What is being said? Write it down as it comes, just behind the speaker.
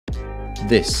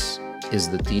This is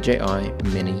the DJI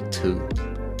Mini 2.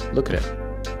 Look at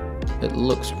it. It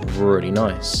looks really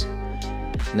nice.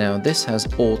 Now this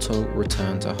has auto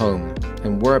return to home,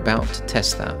 and we're about to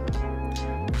test that.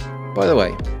 By the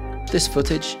way, this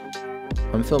footage,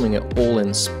 I'm filming it all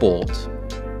in sport.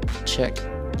 Check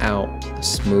out the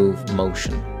smooth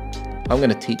motion. I'm going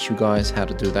to teach you guys how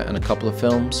to do that in a couple of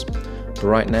films, but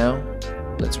right now,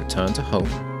 let's return to home.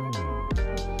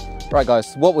 Right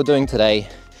guys, what we're doing today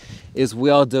is we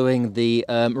are doing the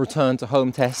return to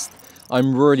home test.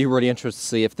 I'm really interested to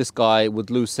see if this guy would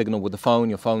lose signal with the phone,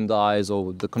 your phone dies, or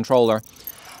with the controller.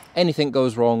 Anything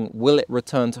goes wrong, will it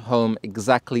return to home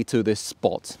exactly to this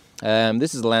spot?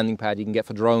 This is a landing pad you can get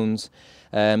for drones.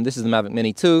 This is the Mavic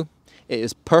Mini 2. It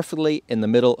is perfectly in the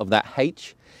middle of that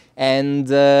H.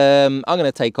 And I'm going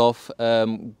to take off,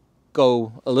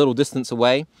 go a little distance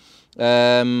away.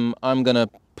 I'm going to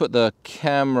put the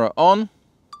camera on.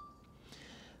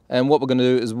 And what we're going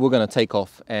to do is we're going to take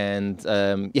off. And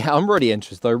yeah, I'm really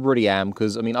interested. I really am.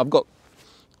 Because, I mean, I've got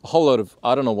a whole load of,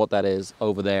 I don't know what that is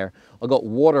over there. I've got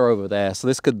water over there. So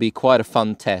this could be quite a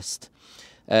fun test.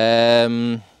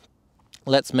 Let's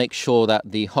make sure that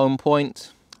the home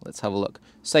point, let's have a look.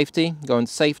 Safety, go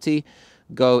into safety.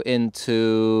 Go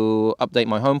into update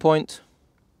my home point.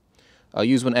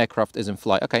 Use when aircraft is in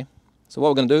flight. Okay. So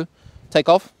what we're going to do, take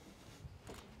off.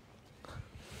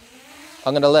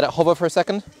 I'm going to let it hover for a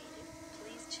second.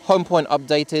 Home point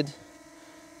updated.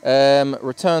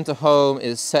 Return to home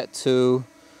is set to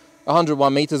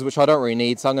 101 meters, which I don't really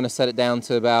need. So I'm going to set it down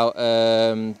to about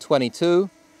 22.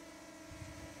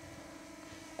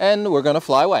 And we're going to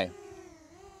fly away.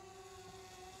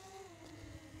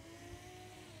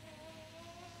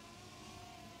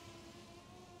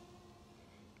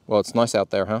 Well, it's nice out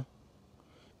there, huh?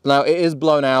 Now, it is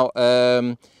blown out.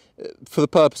 For the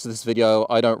purpose of this video,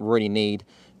 I don't really need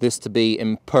this to be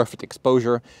in perfect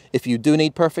exposure. If you do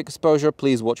need perfect exposure,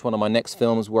 please watch one of my next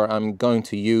films where I'm going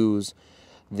to use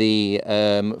the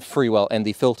Freewell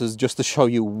ND filters just to show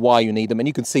you why you need them. And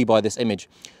you can see by this image,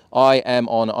 I am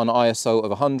on an ISO of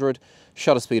 100,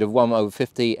 shutter speed of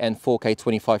 1/50, and 4K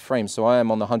 25 frames. So I am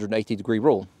on the 180-degree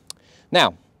rule.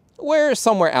 Now, we're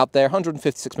somewhere out there,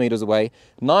 156 meters away,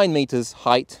 9 meters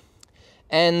height.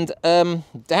 And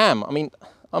damn, I mean,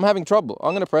 I'm having trouble.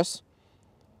 I'm going to press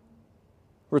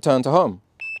return to home.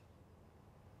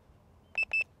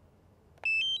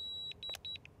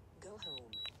 Go home.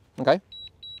 Okay.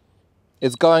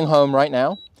 It's going home right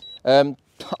now.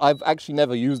 I've actually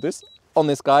never used this on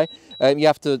this guy. You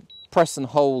have to press and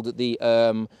hold the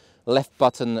left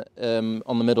button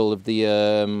on the middle of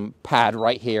the pad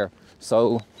right here.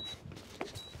 So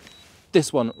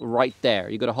this one right there.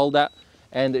 You got to hold that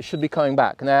and it should be coming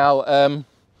back. Now,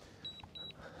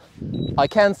 I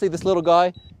can see this little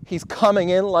guy. He's coming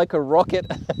in like a rocket.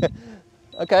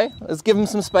 Okay, let's give him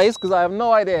some space because I have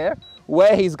no idea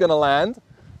where he's going to land.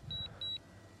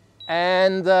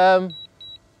 And I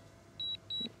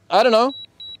don't know.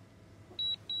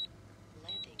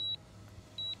 Landing.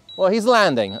 Well, he's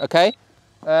landing, okay?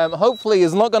 Hopefully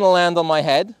he's not going to land on my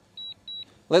head.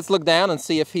 Let's look down and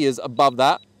see if he is above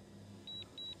that.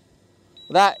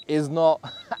 That is not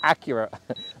accurate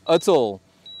at all.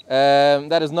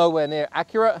 That is nowhere near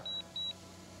accurate.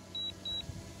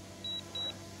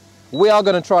 We are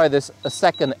going to try this a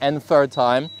second and third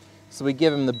time, so we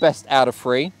give him the best out of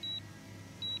 3.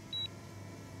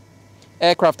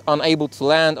 Aircraft unable to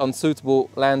land on suitable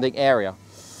landing area.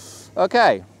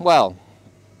 Okay, well.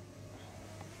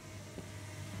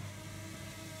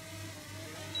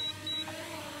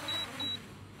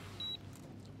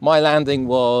 My landing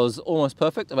was almost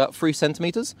perfect, about 3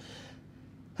 centimeters.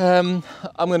 I'm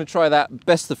going to try that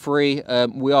best of 3.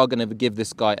 We are going to give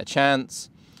this guy a chance.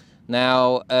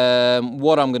 Now,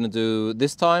 what I'm going to do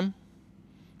this time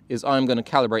is I'm going to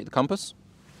calibrate the compass.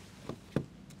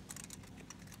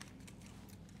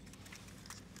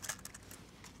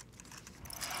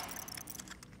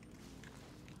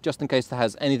 Just in case that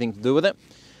has anything to do with it.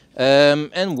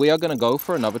 And we are going to go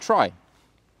for another try.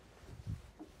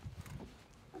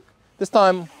 This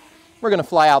time, we're going to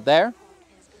fly out there.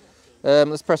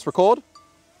 Let's press record.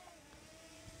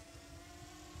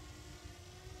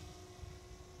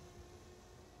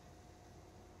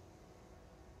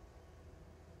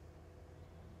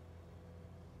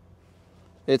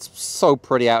 It's so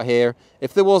pretty out here.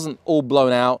 If there wasn't all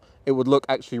blown out, it would look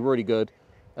actually really good.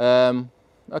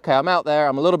 Okay, I'm out there.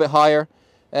 I'm a little bit higher.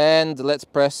 And let's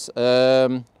press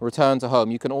return to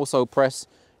home. You can also press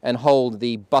and hold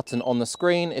the button on the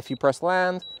screen if you press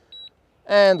land.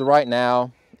 And right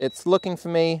now, it's looking for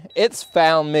me. It's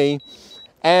found me.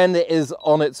 And it is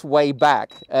on its way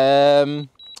back. I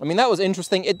mean, that was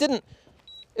interesting. It didn't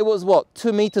it was what,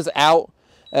 2 meters out.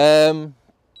 Here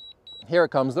it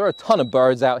comes. There are a ton of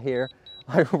birds out here.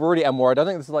 I really am worried. I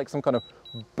think this is like some kind of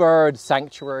bird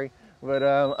sanctuary. But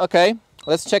okay,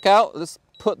 let's check out. Let's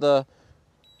put the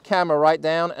camera right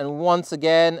down, and once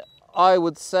again, I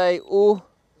would say, ooh,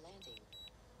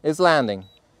 it's landing.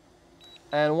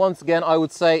 And once again, I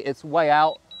would say it's way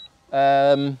out.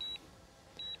 As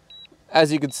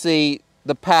you can see,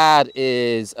 the pad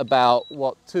is about,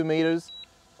 what, 2 meters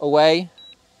away.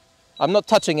 I'm not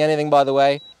touching anything, by the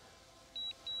way.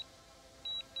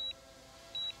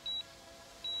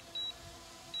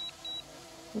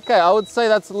 Okay, I would say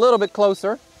that's a little bit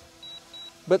closer,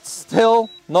 but still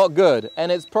not good.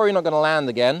 And it's probably not going to land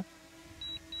again.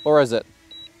 Or is it?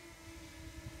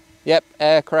 Yep,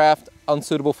 aircraft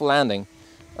unsuitable for landing.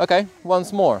 Okay,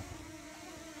 once more.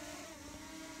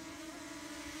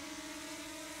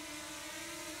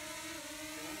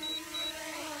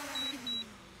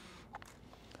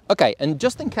 Okay, and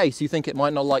just in case you think it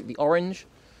might not like the orange,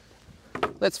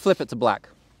 let's flip it to black.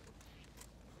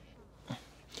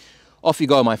 Off you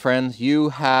go, my friend. You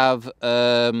have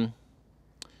third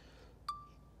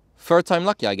time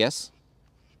lucky, I guess.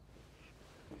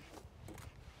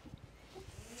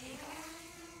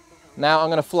 Now I'm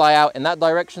going to fly out in that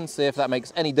direction, see if that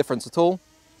makes any difference at all.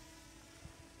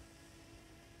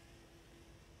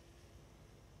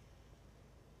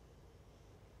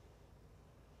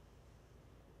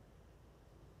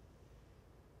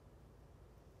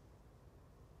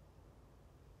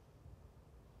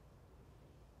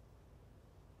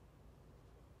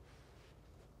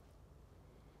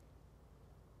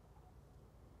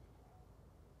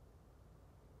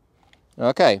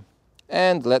 Okay,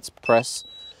 and let's press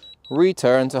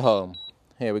return to home.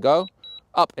 Here we go.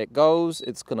 Up it goes.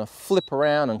 It's going to flip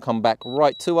around and come back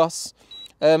right to us.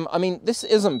 I mean, this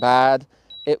isn't bad.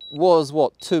 It was,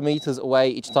 what, 2 meters away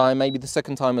each time. Maybe the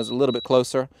second time was a little bit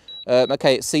closer.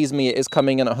 Okay, it sees me. It is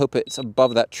coming in. I hope it's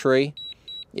above that tree.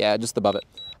 Yeah, just above it.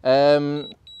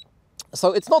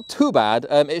 So it's not too bad.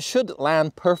 It should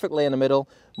land perfectly in the middle.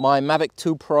 My Mavic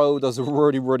 2 Pro does a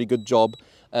really, really good job.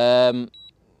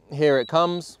 Here it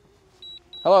comes.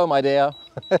 Hello, my dear.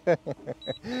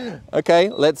 Okay,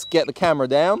 let's get the camera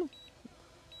down.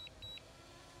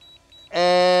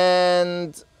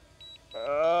 And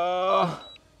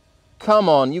come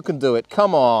on, you can do it.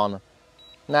 Come on.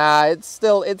 Nah, it's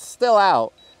still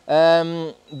out.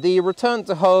 The return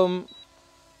to home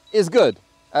is good.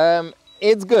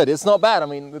 It's good. It's not bad. I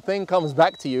mean, the thing comes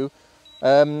back to you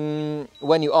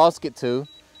when you ask it to,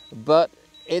 but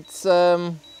it's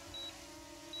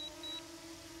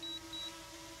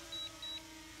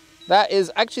that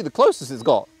is actually the closest it's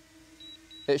got.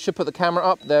 It should put the camera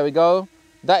up. There we go.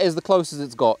 That is the closest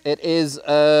it's got. It is,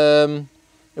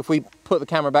 if we put the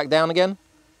camera back down again,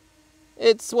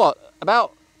 it's what,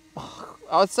 about,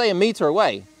 I would say, 1 meter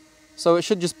away. So it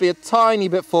should just be a tiny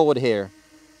bit forward here.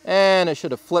 And it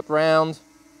should have flipped round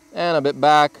and a bit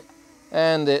back.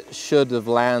 And it should have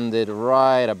landed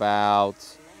right about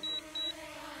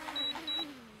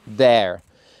there.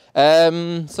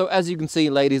 So as you can see,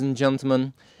 ladies and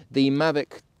gentlemen, the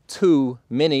Mavic 2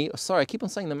 Mini, sorry, I keep on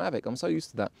saying the Mavic, I'm so used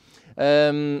to that.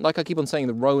 Like I keep on saying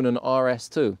the Ronin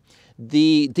RS2.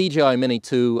 The DJI Mini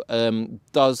 2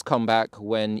 does come back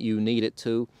when you need it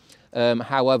to.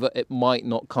 However, it might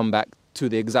not come back to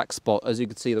the exact spot. As you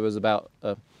can see, there was about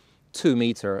a 2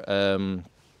 meter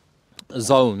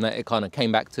zone that it kind of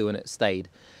came back to and it stayed.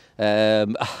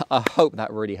 I hope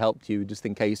that really helped you, just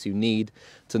in case you need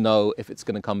to know if it's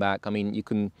going to come back. I mean, you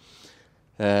can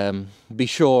be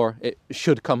sure it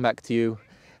should come back to you.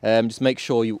 Just make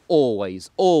sure you always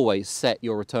set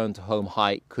your return to home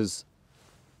height, because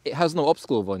it has no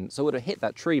obstacle avoidance, so it would have hit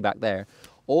that tree back there,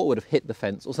 or it would have hit the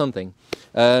fence or something.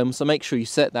 So make sure you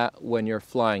set that when you're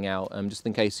flying out, just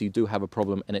in case you do have a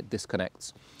problem and it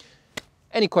disconnects.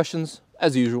 Any questions,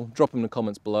 as usual, drop them in the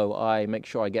comments below. I make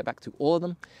sure I get back to all of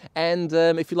them. And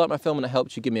if you like my film and it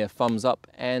helps you, give me a thumbs up.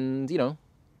 And, you know,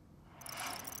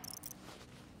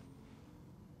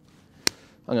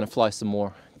 I'm going to fly some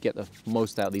more, get the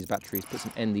most out of these batteries, put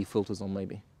some ND filters on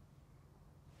maybe.